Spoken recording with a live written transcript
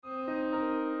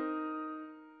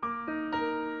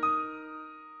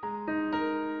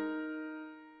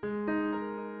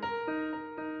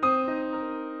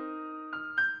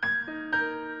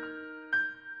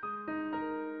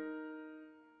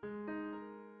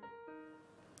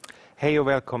Hej och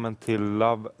välkommen till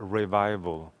Love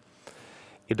Revival.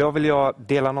 Idag vill jag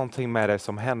dela någonting med dig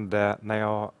som hände när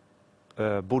jag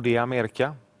bodde i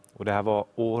Amerika. Och det här var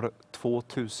år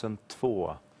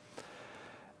 2002.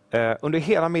 Under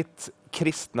hela mitt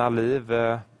kristna liv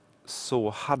så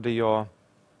hade jag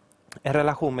en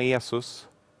relation med Jesus.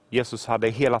 Jesus hade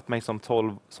helat mig som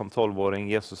 12-åring.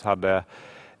 Jesus hade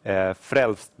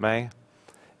frälst mig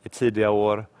i tidiga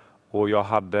år. Och jag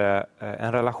hade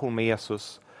en relation med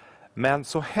Jesus. Men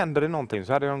så hände det någonting.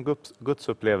 Så hade jag en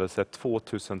gudsupplevelse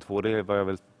 2002. Det är vad jag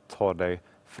vill ta dig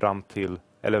fram till.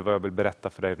 Eller vad jag vill berätta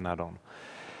för dig den här dagen.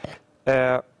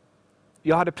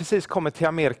 Jag hade precis kommit till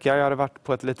Amerika. Jag hade varit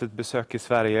på ett litet besök i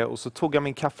Sverige. Och så tog jag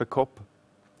min kaffekopp.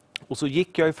 Och så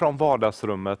gick jag ifrån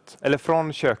vardagsrummet. Eller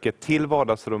från köket till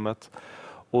vardagsrummet.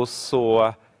 Och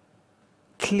så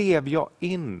klev jag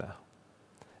in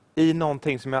i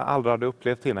någonting som jag aldrig hade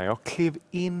upplevt innan. Jag klev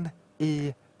in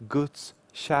i Guds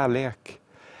kärlek.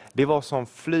 Det var som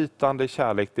flytande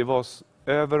kärlek. Det var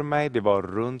över mig, det var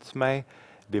runt mig,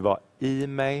 det var i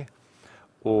mig.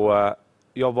 Och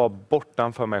jag var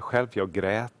bortanför mig själv. Jag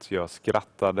grät, jag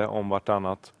skrattade om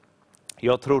vartannat.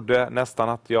 Jag trodde nästan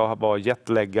att jag var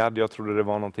jetlaggad. Jag trodde det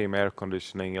var någonting med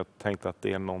airconditioning. Jag tänkte att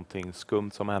det är någonting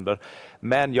skumt som händer.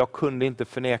 Men jag kunde inte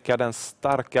förneka den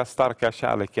starka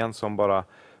kärleken som bara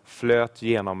flöt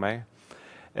genom mig.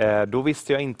 Då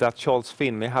visste jag inte att Charles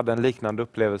Finney hade en liknande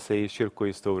upplevelse i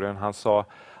kyrkohistorien. Han sa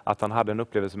att han hade en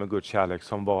upplevelse med Guds kärlek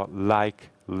som var like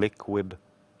liquid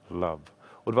love.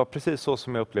 Och det var precis så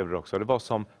som jag upplevde det också. Det var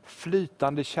som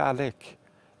flytande kärlek.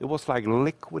 It was like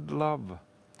liquid love.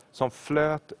 Som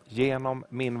flöt genom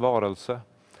min varelse.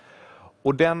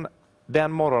 Och den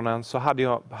morgonen så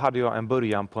hade jag en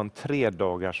början på en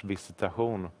 3-dagars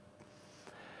visitation.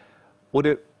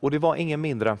 Och det var ingen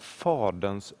mindre än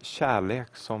Faderns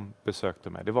kärlek som besökte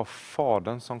mig. Det var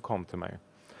Fadern som kom till mig.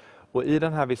 Och i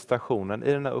den här visitationen,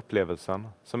 i den här upplevelsen,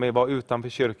 som jag var utanför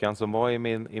kyrkan, som var i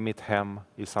mitt hem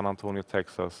i San Antonio,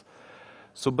 Texas,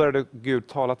 så började Gud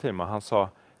tala till mig. Han sa,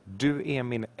 du är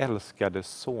min älskade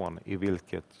son i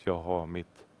vilket jag har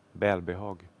mitt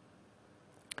välbehag.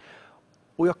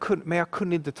 Men jag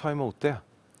kunde inte ta emot det.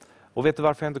 Och vet du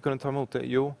varför jag inte kunde ta emot det?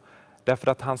 Jo,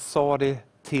 därför att han sa det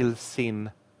till sin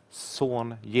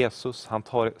son Jesus. Han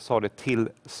sa det till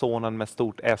sonen med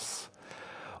stort S.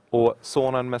 Och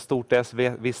sonen med stort S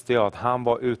visste jag att han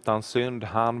var utan synd.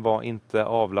 Han var inte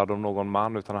avlad av någon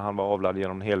man, utan han var avlad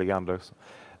genom den helige ande,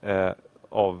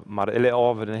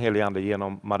 av den helige ande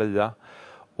genom Maria.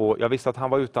 Och jag visste att han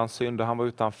var utan synd och han var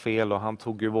utan fel, och han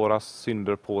tog ju våra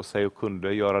synder på sig och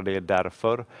kunde göra det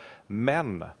därför.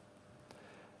 Men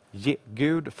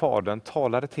Gud, Fadern,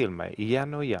 talade till mig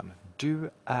igen och igen. Du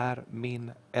är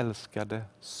min älskade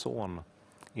son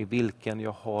i vilken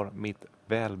jag har mitt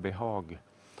välbehag.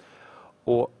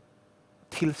 Och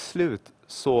till slut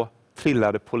så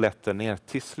trillade polletten ner.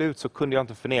 Till slut så kunde jag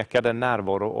inte förneka den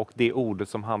närvaro och det ordet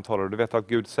som han talade. Du vet att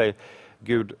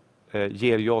Gud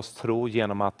ger oss tro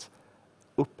genom att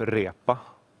upprepa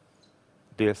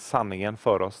det sanningen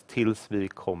för oss tills vi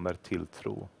kommer till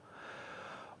tro.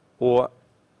 Och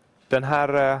den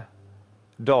här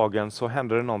dagen så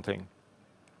hände det någonting.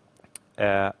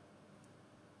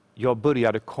 Jag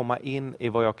började komma in i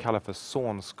vad jag kallar för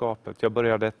sonskapet. Jag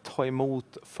började ta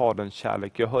emot Faderns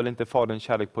kärlek. Jag höll inte Faderns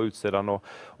kärlek på utsidan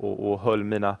och höll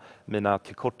mina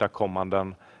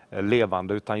tillkortakommanden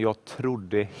levande, utan jag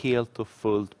trodde helt och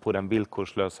fullt på den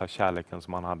villkorslösa kärleken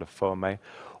som han hade för mig.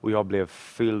 Och jag blev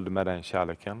fylld med den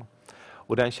kärleken.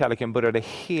 Och den kärleken började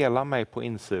hela mig på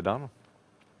insidan.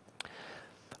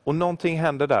 Och någonting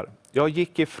hände där. Jag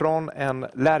gick ifrån en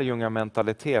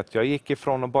lärjungamentalitet. Jag gick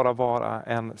ifrån att bara vara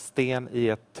en sten i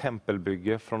ett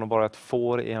tempelbygge. Från att vara ett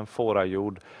får i en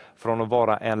fårajord. Från att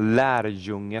vara en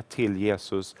lärjunge till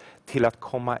Jesus. Till att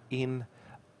komma in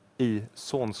i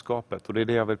sonskapet. Och det är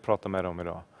det jag vill prata med om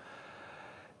idag.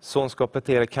 Sonskapet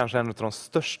är kanske en av de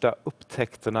största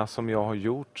upptäckterna som jag har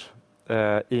gjort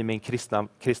i min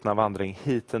kristna vandring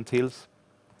hittills.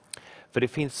 För det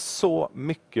finns så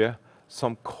mycket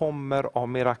som kommer av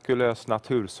mirakulös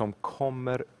natur, som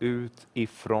kommer ut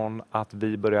ifrån att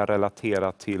vi börjar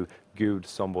relatera till Gud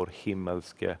som vår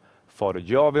himmelske fader.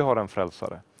 Ja, vi har en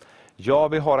frälsare. Ja,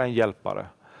 vi har en hjälpare,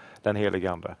 den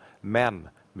helige ande. Men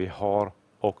vi har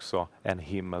också en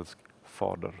himmelsk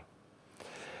fader.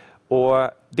 Och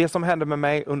det som hände med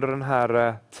mig under den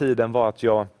här tiden var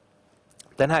att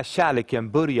den här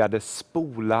kärleken började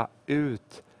spola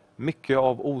ut mycket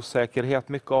av osäkerhet,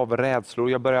 mycket av rädslor.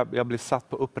 Jag blev satt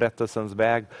på upprättelsens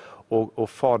väg och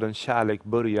Faderns kärlek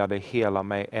började hela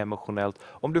mig emotionellt.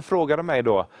 Om du frågade mig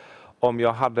då om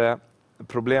jag hade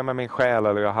problem med min själ,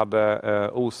 eller jag hade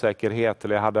osäkerhet,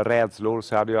 eller jag hade rädslor,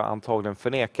 så hade jag antagligen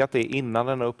förnekat det innan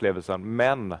den här upplevelsen.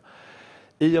 Men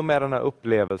i och med den här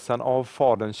upplevelsen av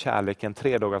Faderns kärlek, en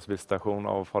 3-dagars visitation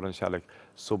av Faderns kärlek,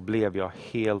 så blev jag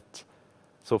helt,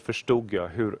 så förstod jag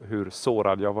hur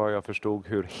sårad jag var, jag förstod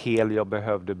hur hel jag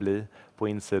behövde bli på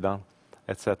insidan,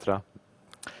 etc.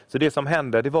 Så det som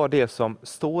hände, det var det som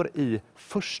står i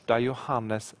första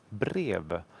Johannes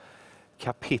brev,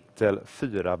 kapitel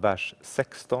 4, vers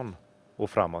 16 och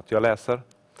framåt. Jag läser.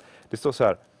 Det står så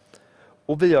här: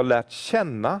 och vi har lärt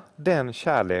känna den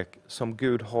kärlek som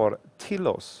Gud har till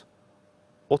oss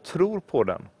och tror på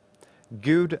den.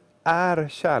 Gud är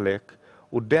kärlek,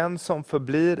 och den som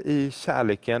förblir i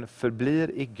kärleken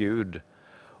förblir i Gud,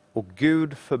 och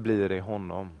Gud förblir i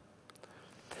honom.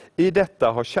 I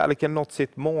detta har kärleken nått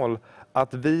sitt mål,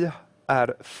 att vi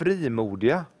är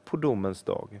frimodiga på domens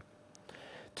dag.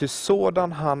 Ty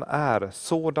sådan han är,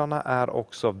 sådana är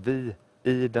också vi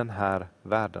i den här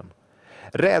världen.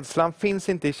 Rädslan finns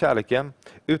inte i kärleken,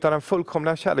 utan den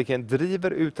fullkomliga kärleken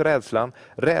driver ut rädslan.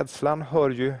 Rädslan hör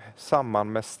ju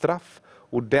samman med straff,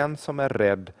 och den som är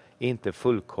rädd är inte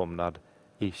fullkomnad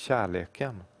i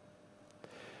kärleken.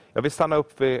 Jag vill stanna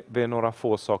upp vid några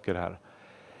få saker här.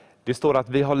 Det står att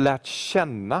vi har lärt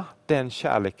känna den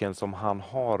kärleken som han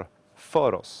har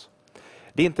för oss.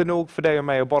 Det är inte nog för dig och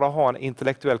mig att bara ha en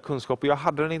intellektuell kunskap. Jag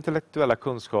hade den intellektuella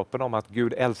kunskapen om att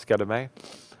Gud älskade mig.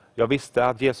 Jag visste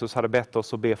att Jesus hade bett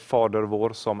oss att be Fader vår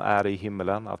som är i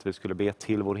himmelen, att vi skulle be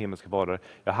till vår himmelska Fader.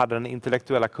 Jag hade den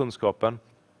intellektuella kunskapen,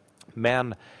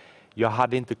 men jag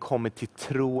hade inte kommit till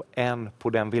tro än på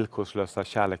den villkorslösa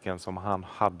kärleken som han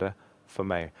hade för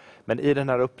mig. Men i den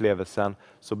här upplevelsen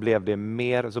så blev det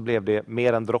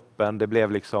mer än droppen. Det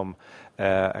blev liksom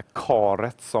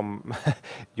karet som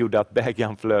gjorde att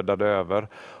bägaren flödade över.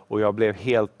 Och jag blev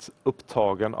helt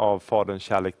upptagen av Faderns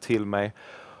kärlek till mig.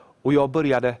 Och jag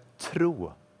började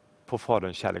tro på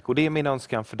Faderns kärlek. Och det är min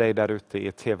önskan för dig där ute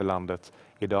i TV-landet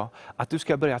idag. Att du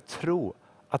ska börja tro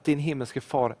att din himmelske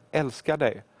far älskar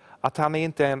dig. Att han är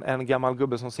inte en gammal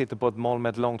gubbe som sitter på ett moln med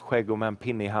ett långt skägg och med en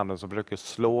pinne i handen som försöker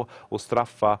slå och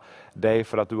straffa dig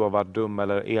för att du har varit dum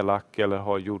eller elak eller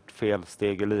har gjort fel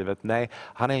steg i livet. Nej,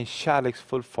 han är en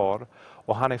kärleksfull far,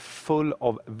 och han är full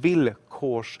av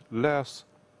villkorslös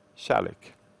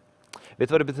kärlek. Vet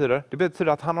du vad det betyder? Det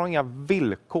betyder att han har inga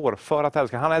villkor för att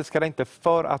älska. Han älskar dig inte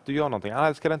för att du gör någonting. Han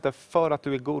älskar dig inte för att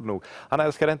du är god nog. Han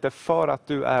älskar dig inte för att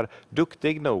du är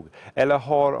duktig nog. Eller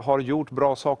har gjort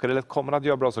bra saker eller kommer att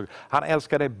göra bra saker. Han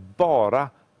älskar dig bara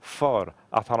för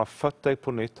att han har fött dig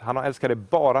på nytt. Han älskar dig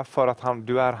bara för att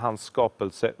du är hans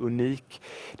skapelse, unik.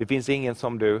 Det finns ingen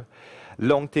som du.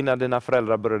 Långt innan dina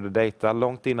föräldrar började dejta,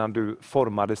 långt innan du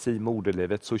formades i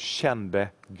moderlivet, så kände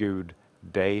Gud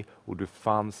dig, och du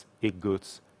fanns i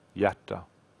Guds hjärta.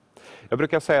 Jag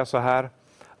brukar säga så här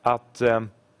att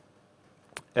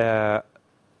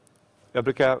jag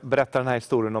brukar berätta den här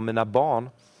historien om mina barn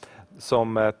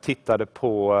som tittade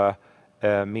på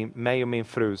mig och min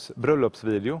frus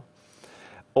bröllopsvideo.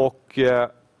 Och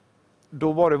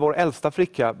då var det vår äldsta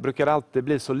flicka brukade alltid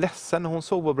bli så ledsen när hon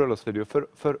såg vår bröllopsvideo,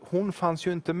 för hon fanns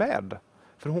ju inte med.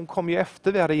 För hon kom ju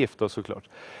efter vi hade gift oss såklart.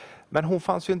 Men hon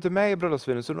fanns ju inte med i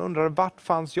bröllopsvideon, så hon undrade vart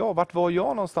fanns jag? Vart var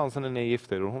jag någonstans när ni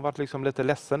gifte er? Och hon var liksom lite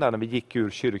ledsen där när vi gick ur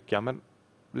kyrkan. Men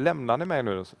lämnar ni mig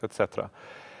nu? Etc.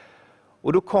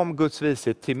 Och då kom Guds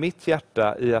vishet till mitt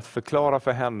hjärta i att förklara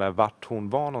för henne vart hon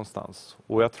var någonstans.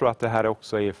 Och jag tror att det här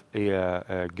också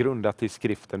är grundat i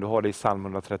skriften. Du har det i psalm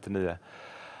 139.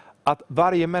 Att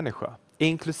varje människa,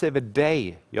 inklusive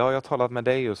dig, jag har talat med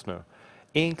dig just nu,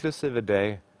 inklusive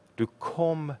dig, du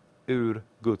kom ur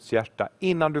Guds hjärta.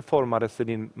 Innan du formades i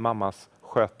din mammas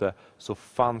sköte så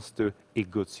fanns du i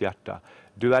Guds hjärta.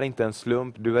 Du är inte en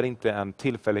slump, du är inte en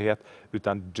tillfällighet,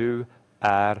 utan du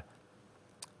är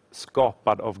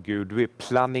skapad av Gud, du är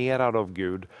planerad av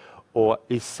Gud. Och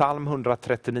i psalm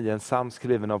 139, en psalm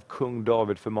skriven av kung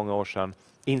David för många år sedan,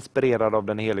 inspirerad av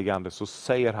den helige Ande, så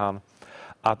säger han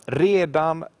att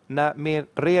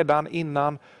redan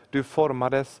innan du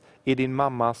formades i din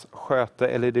mammas sköte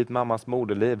eller i ditt mammas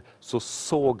moderliv så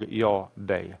såg jag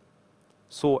dig.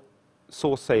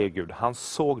 Så säger Gud. Han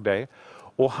såg dig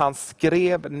och han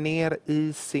skrev ner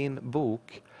i sin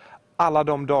bok alla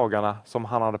de dagarna som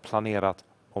han hade planerat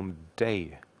om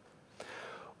dig.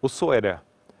 Och så är det.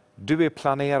 Du är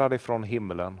planerad ifrån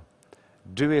himlen.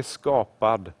 Du är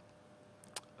skapad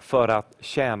för att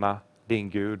tjäna din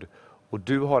Gud. Och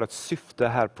du har ett syfte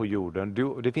här på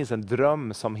jorden. Det finns en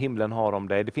dröm som himlen har om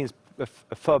dig. Det finns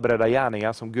förberedda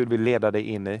gärningar som Gud vill leda dig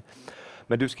in i.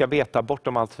 Men du ska veta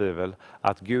bortom allt tvivel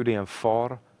att Gud är en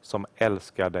far som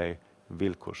älskar dig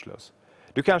villkorslöst.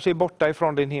 Du kanske är borta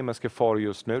ifrån din himmelske far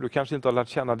just nu. Du kanske inte har lärt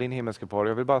känna din himmelske far.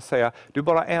 Jag vill bara säga, du är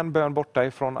bara en bön borta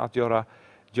ifrån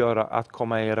att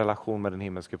komma i relation med din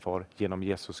himmelske far genom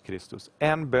Jesus Kristus.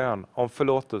 En bön om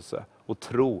förlåtelse och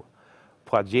tro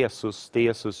på att det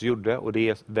Jesus gjorde och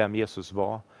vem Jesus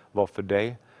var för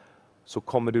dig. Så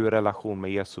kommer du i relation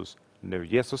med Jesus nu.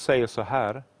 Jesus säger så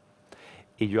här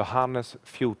i Johannes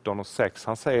 14:6.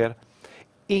 Han säger,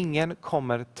 ingen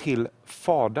kommer till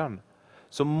Fadern.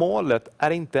 Så målet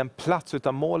är inte en plats,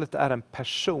 utan målet är en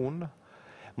person.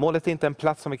 Målet är inte en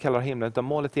plats som vi kallar himlen, utan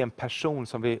målet är en person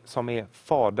som är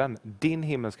Fadern, din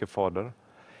himmelske fader.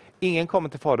 Ingen kommer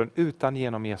till Fadern utan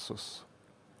genom Jesus.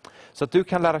 Så att du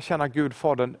kan lära känna Gud,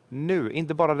 Fadern, nu.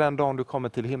 Inte bara den dagen du kommer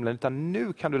till himlen, utan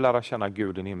nu kan du lära känna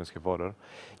Gud, din himmelske fader.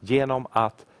 Genom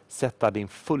att sätta din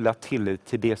fulla tillit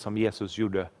till det som Jesus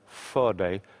gjorde för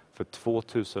dig för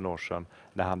 2000 år sedan.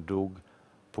 När han dog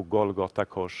på Golgata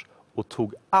kors och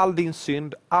tog all din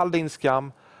synd, all din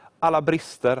skam, alla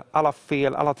brister, alla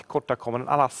fel, alla tillkortakommanden,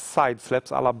 alla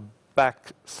sidesläpps,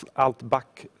 allt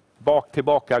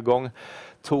tillbakagång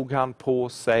tog han på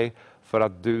sig för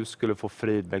att du skulle få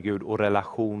frid med Gud och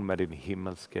relation med din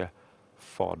himmelske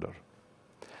fader.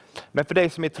 Men för dig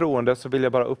som är troende så vill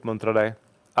jag bara uppmuntra dig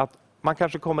att man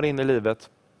kanske kommer in i livet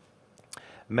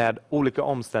med olika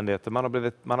omständigheter.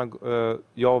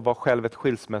 Jag var själv ett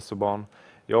skilsmässobarn.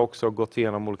 Jag har också gått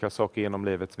igenom olika saker genom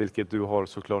livet, vilket du har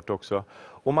såklart också.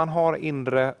 Och man har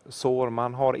inre sår,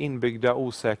 man har inbyggda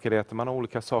osäkerheter, man har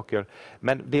olika saker.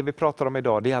 Men det vi pratar om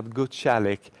idag, det är att Guds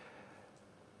kärlek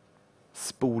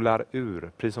spolar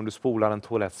ur, precis som du spolar en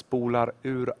toalett, spolar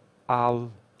ur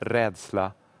all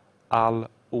rädsla, all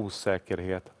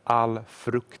osäkerhet, all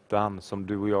fruktan som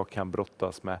du och jag kan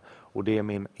brottas med. Och det är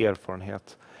min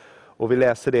erfarenhet. Och vi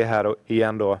läser det här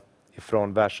igen då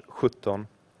ifrån vers 17.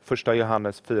 Första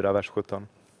Johannes 4, vers 17.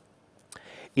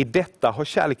 I detta har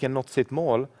kärleken nått sitt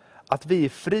mål, att vi är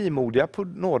frimodiga på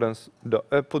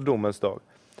domens dag.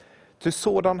 Ty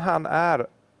sådan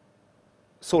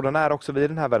är också vi i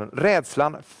den här världen.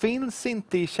 Rädslan finns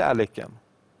inte i kärleken.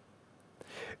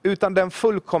 Utan den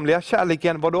fullkomliga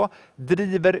kärleken, vadå?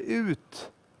 Driver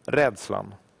ut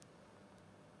rädslan.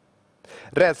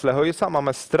 Rädsla hör ju samman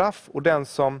med straff, och den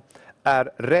som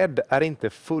är rädd är inte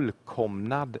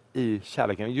fullkomnad i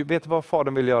kärleken. Du vet vad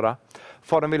Fadern vill göra?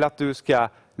 Fadern vill att du ska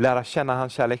lära känna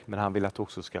hans kärlek, men han vill att du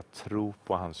också ska tro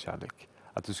på hans kärlek.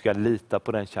 Att du ska lita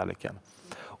på den kärleken.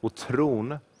 Och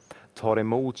tron tar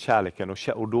emot kärleken,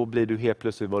 och då blir du helt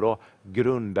plötsligt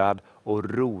grundad och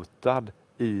rotad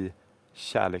i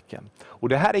kärleken. Och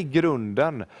det här är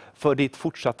grunden för ditt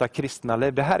fortsatta kristna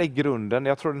liv. Det här är grunden.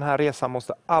 Jag tror den här resan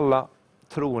måste alla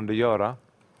troende göra.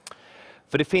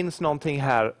 För det finns någonting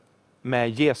här med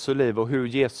Jesu liv och hur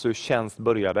Jesu tjänst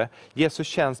började. Jesu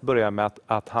tjänst började med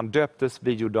att han döptes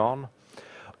vid Jordan,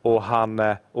 och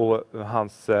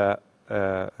hans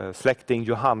släkting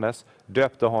Johannes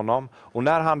döpte honom. Och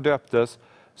när han döptes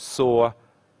så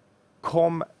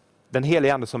kom den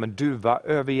helige ande som en duva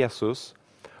över Jesus,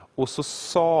 och så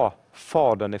sa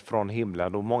Fadern ifrån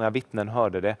himlen, och många vittnen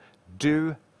hörde det: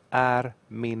 du är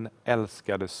min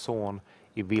älskade son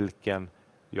i vilken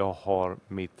jag har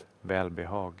mitt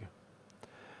välbehag.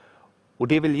 Och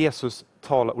det vill Jesus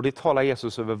tala, och det talar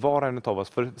Jesus över var och en av oss.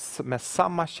 För med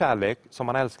samma kärlek som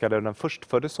han älskade den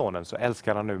förstfödde sonen, så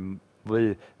älskar han nu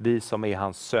vi som är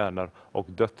hans söner och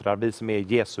döttrar. Vi som är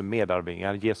Jesu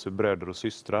medarvingar, Jesu bröder och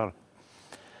systrar.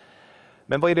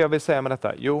 Men vad är det jag vill säga med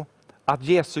detta? Jo, att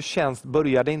Jesu tjänst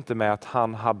började inte med att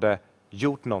han hade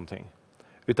gjort någonting.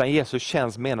 Utan Jesu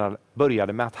tjänst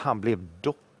började med att han blev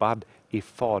doppad i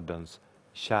Faderns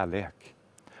kärlek.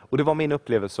 Och det var min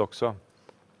upplevelse också.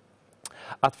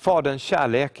 Att Faderns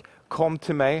kärlek kom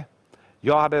till mig.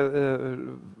 Jag hade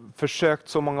försökt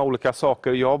så många olika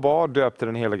saker. Jag var döpt i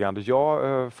den helige ande.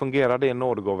 Jag fungerade i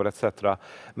nådegåvor etc.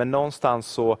 Men någonstans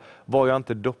så var jag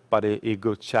inte doppad i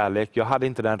Guds kärlek. Jag hade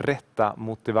inte den rätta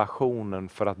motivationen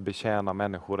för att betjäna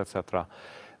människor etc.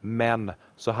 Men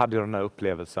så hade jag den här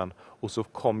upplevelsen, och så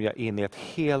kom jag in i ett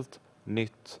helt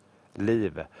nytt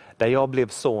liv. Där jag blev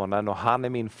sonen och han är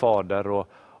min fader,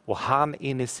 och han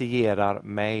initierar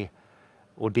mig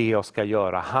och det jag ska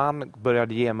göra. Han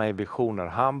började ge mig visioner.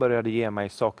 Han började ge mig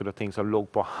saker och ting som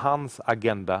låg på hans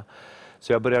agenda.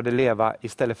 Så jag började leva,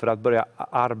 istället för att börja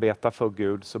arbeta för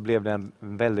Gud, så blev det en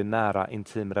väldigt nära,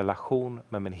 intim relation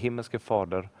med min himmelske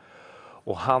fader.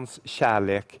 Och hans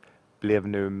kärlek blev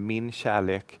nu min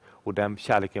kärlek, och den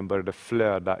kärleken började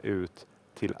flöda ut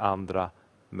till andra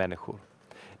människor.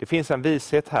 Det finns en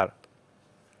vishet här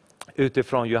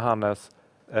utifrån Johannes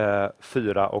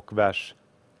 4 och vers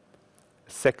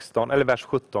 16 eller vers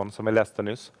 17 som vi läste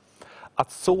nyss.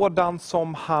 Att sådan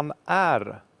som han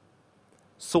är,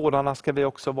 sådana ska vi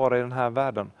också vara i den här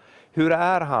världen. Hur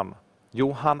är han?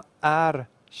 Jo, han är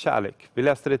kärlek. Vi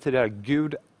läste det tidigare.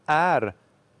 Gud är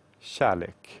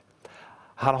kärlek.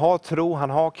 Han har tro, han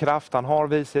har kraft, han har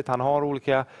vishet, han har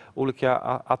olika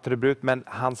attribut, men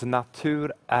hans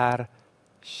natur är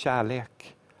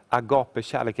kärlek.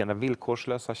 Agape-kärleken, den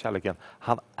villkorslösa kärleken.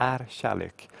 Han är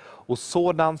kärlek. Och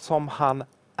sådan som han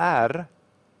är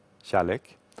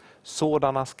kärlek,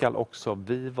 sådana ska också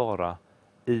vi vara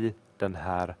i den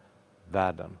här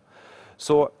världen.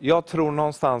 Så jag tror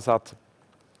någonstans att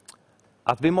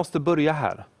vi måste börja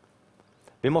här.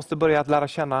 Vi måste börja att lära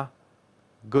känna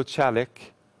Guds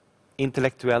kärlek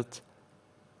intellektuellt.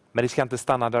 Men det ska inte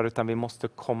stanna där, utan vi måste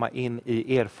komma in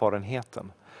i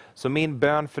erfarenheten. Så min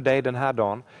bön för dig den här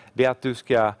dagen, det är att du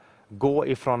ska gå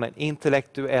ifrån en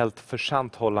intellektuellt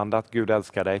försanthållande att Gud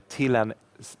älskar dig till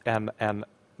en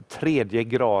tredje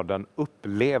graden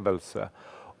upplevelse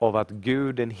av att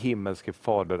Gud, den himmelske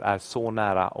fader, är så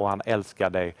nära och han älskar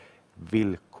dig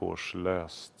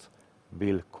villkorslöst.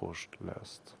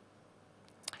 Villkorslöst.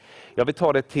 Jag vill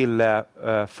ta det till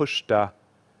första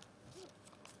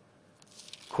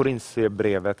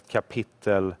Korinthierbrevet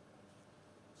kapitel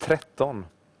 13.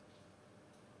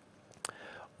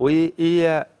 Och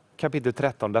i kapitel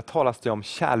 13 där talas det om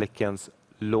kärlekens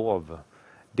lov.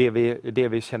 Det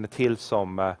vi känner till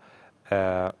som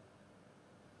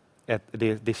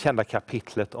det kända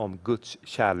kapitlet om Guds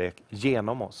kärlek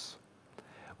genom oss.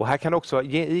 Och här kan du också,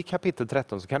 i kapitel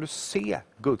 13 så kan du se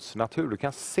Guds natur. Du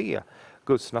kan se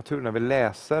Guds natur när vi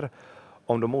läser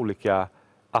om de olika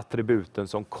attributen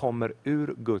som kommer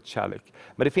ur Guds kärlek.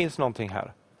 Men det finns någonting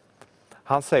här.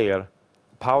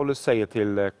 Paulus säger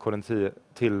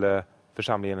till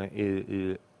församlingen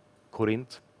i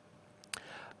Korint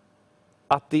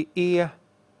att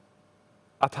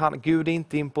Gud är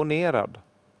inte imponerad.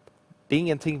 Det är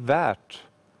ingenting värt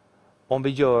om vi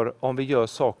gör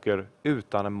saker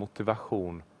utan en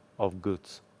motivation av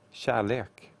Guds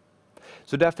kärlek.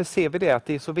 Så därför ser vi det att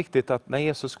det är så viktigt att när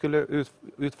Jesus skulle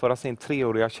utföra sin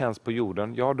 3-åriga tjänst på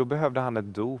jorden, ja då behövde han ett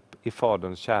dop i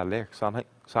faderns kärlek.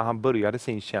 Så han började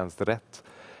sin tjänst rätt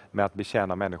med att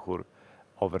betjäna människor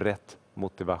av rätt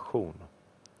motivation.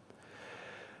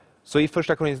 Så i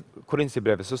första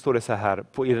Korinthierbrevet så står det så här,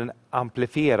 i den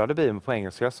amplifierade bibeln på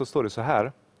engelska så står det så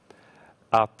här,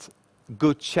 att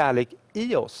Guds kärlek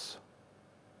i oss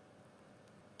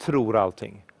tror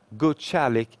allting. Guds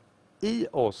kärlek i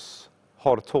oss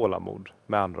har tålamod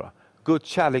med andra. Guds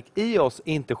kärlek i oss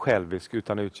är inte självisk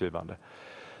utan utgivande.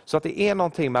 Så att det är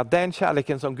någonting med att den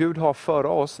kärleken som Gud har för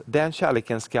oss, den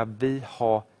kärleken ska vi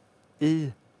ha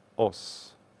i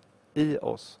oss. I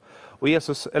oss. Och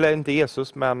Jesus, eller inte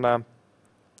Jesus, men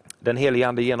den helige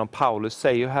ande genom Paulus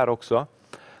säger ju här också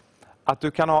att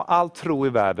du kan ha all tro i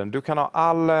världen, du kan ha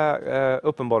all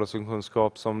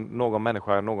uppenbarelsekunskap som någon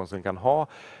människa någonsin kan ha.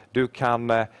 Du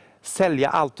kan sälja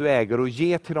allt du äger och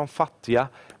ge till de fattiga,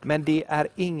 men det är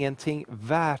ingenting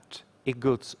värt i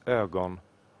Guds ögon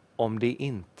om det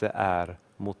inte är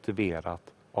motiverat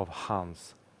av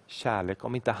hans kärlek,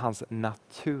 om inte hans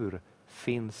natur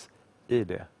finns i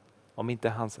det. Om inte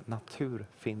hans natur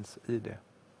finns i det.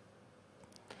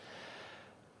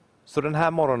 Så den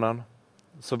här morgonen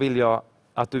så vill jag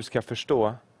att du ska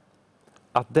förstå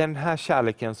att den här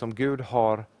kärleken som Gud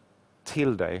har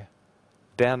till dig,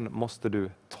 den måste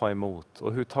du ta emot.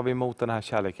 Och hur tar vi emot den här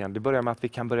kärleken? Det börjar med att vi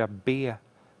kan börja be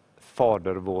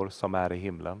Fader vår som är i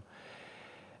himlen.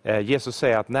 Jesus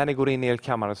säger att när ni går in i er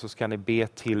kammare så ska ni be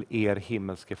till er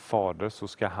himmelske fader, så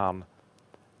ska han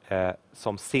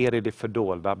som ser i det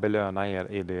fördolda belöna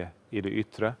er i det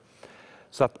yttre.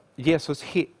 Så att Jesus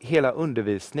hela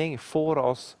undervisning får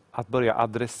oss att börja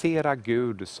adressera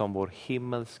Gud som vår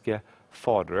himmelske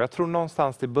fader. Jag tror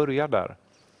någonstans det börjar där.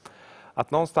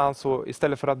 Att någonstans så,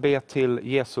 istället för att be till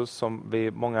Jesus som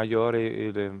vi många gör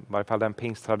i varje fall den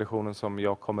pingsttraditionen som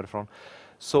jag kommer ifrån,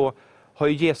 så har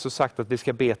ju Jesus sagt att vi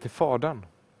ska be till Fadern.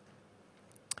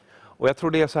 Och jag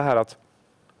tror det är så här att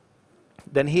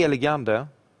den helige ande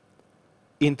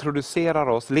introducerar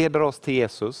oss, leder oss till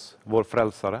Jesus, vår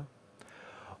frälsare.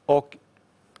 Och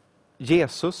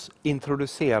Jesus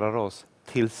introducerar oss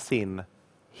till sin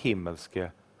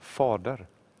himmelske fader.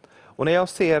 Och när jag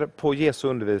ser på Jesu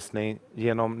undervisning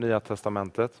genom Nya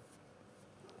testamentet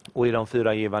och i de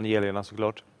 4 evangelierna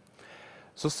såklart,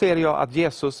 så ser jag att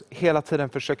Jesus hela tiden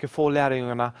försöker få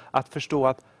lärjungarna att förstå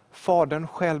att Fadern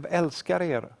själv älskar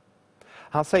er.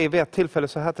 Han säger vid ett tillfälle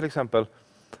så här till exempel: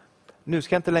 nu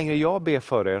ska inte längre jag be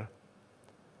för er,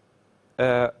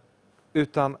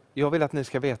 utan jag vill att ni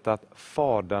ska veta att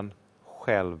Fadern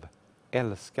själv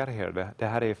älskar er. Det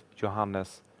här är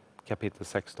Johannes kapitel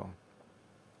 16.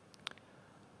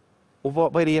 Och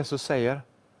vad är det Jesus säger?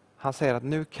 Han säger att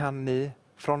nu kan ni,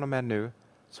 från och med nu,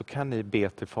 så kan ni be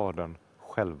till Fadern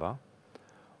själva.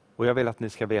 Och jag vill att ni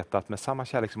ska veta att med samma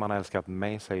kärlek som han har älskat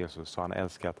mig, säger Jesus, så har han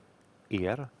älskat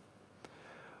er.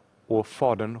 Och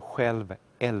Fadern själv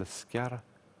älskar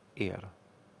er.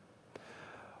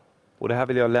 Och det här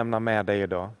vill jag lämna med dig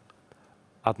idag.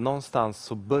 Att någonstans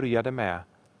så började med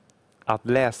att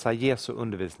läsa Jesu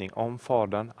undervisning om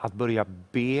Fadern, att börja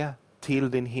be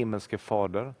till din himmelske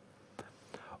Fader.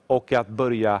 Och att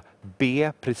börja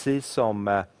be precis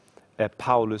som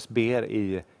Paulus ber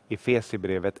i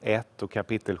Efesierbrevet 1 och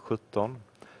kapitel 17.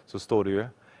 Så står det ju: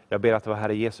 jag ber att vår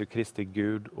Herre Jesu Kristi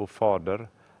Gud och Fader,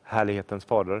 härlighetens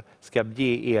Fader, ska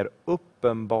ge er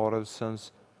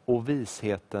uppenbarelsens och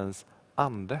vishetens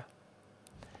ande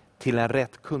till en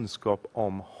rätt kunskap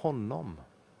om honom.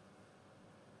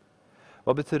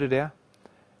 Vad betyder det?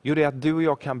 Jo, det är att du och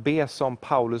jag kan be som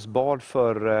Paulus bad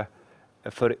för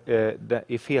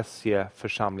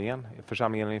Efesieförsamlingen,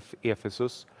 församlingen i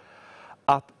Efesus.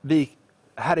 Att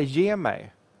Herre, ge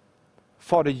mig,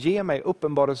 Fader, ge mig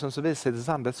uppenbarelsens och vishetens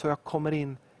ande så jag kommer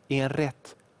in i en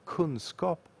rätt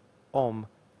kunskap om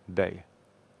dig.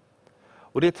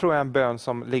 Och det tror jag är en bön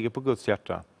som ligger på Guds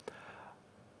hjärta.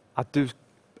 Att du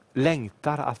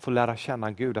längtar att få lära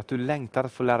känna Gud, att du längtar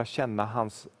att få lära känna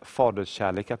hans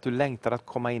faderskärlek, att du längtar att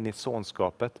komma in i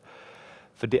sonskapet.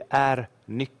 För det är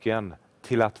nyckeln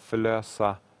till att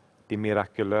förlösa det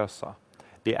mirakulösa.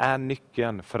 Det är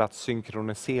nyckeln för att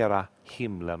synkronisera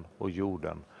himlen och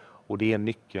jorden. Och det är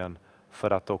nyckeln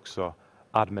för att också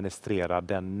administrera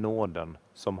den nåden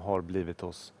som har blivit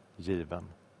oss given.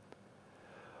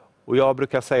 Och jag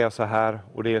brukar säga så här,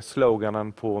 och det är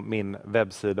sloganen på min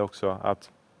webbsida också,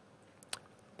 att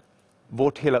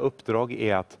vårt hela uppdrag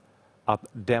är att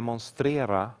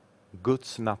demonstrera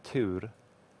Guds natur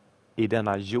i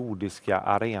denna jordiska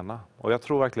arena. Och jag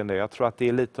tror verkligen det. Jag tror att det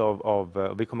är lite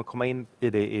av vi kommer komma in i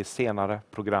det i senare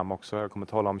program också. Jag kommer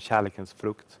tala om kärlekens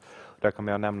frukt. Där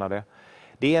kommer jag nämna det.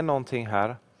 Det är någonting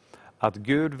här att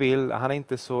Gud vill, han är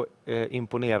inte så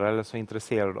imponerad eller så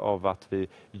intresserad av att vi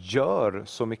gör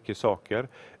så mycket saker,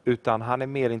 utan han är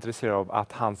mer intresserad av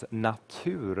att hans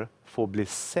natur får bli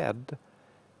sedd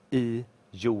i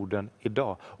jorden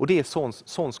idag. Och det är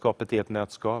sonskapet i ett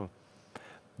nötskal.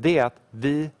 Det är att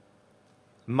vi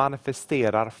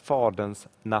manifesterar Faderns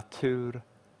natur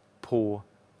på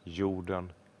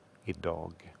jorden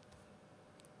idag.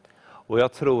 Och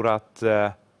jag tror att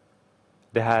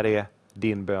det här är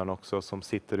din bön också som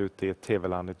sitter ute i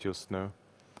tv-landet just nu.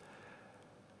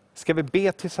 Ska vi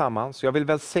be tillsammans? Jag vill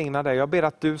välsigna dig. Jag ber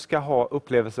att du ska ha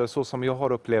upplevelser så som jag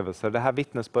har upplevelser. Det här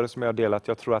vittnesbördet som jag har delat,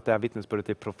 jag tror att det här vittnesbördet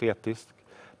är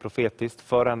profetiskt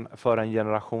för en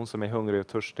generation som är hungrig och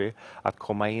törstig att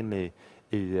komma in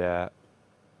i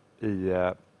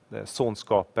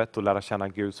sonskapet och lära känna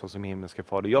Gud som himmelske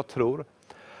Fader. Jag tror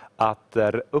att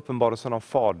uppenbarelsen om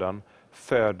Fadern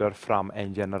föder fram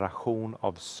en generation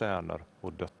av söner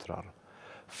och döttrar.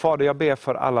 Fader, jag ber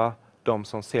för alla de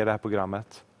som ser det här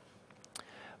programmet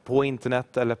på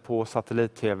internet eller på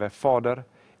satellit-tv. Fader,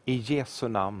 i Jesu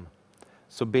namn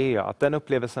så ber jag att den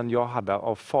upplevelsen jag hade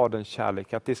av Faderns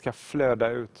kärlek, att det ska flöda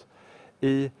ut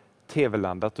i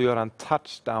tv-landet och göra en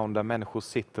touchdown där människor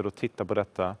sitter och tittar på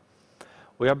detta.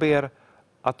 Och jag ber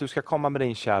att du ska komma med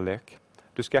din kärlek.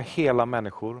 Du ska hela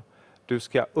människor. Du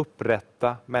ska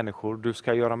upprätta människor. Du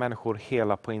ska göra människor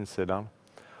hela på insidan.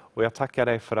 Och jag tackar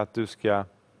dig för att du ska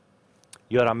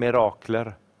göra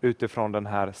mirakler utifrån den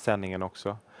här sändningen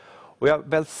också. Och jag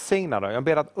välsignar dig. Jag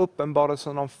ber att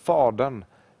uppenbarelsen om Fadern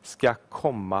ska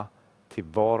komma till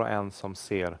var och en som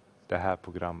ser det här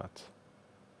programmet.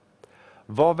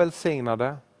 Var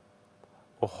välsignade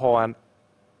och ha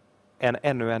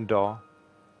ännu en dag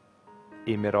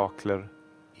i mirakler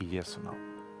i Jesu namn.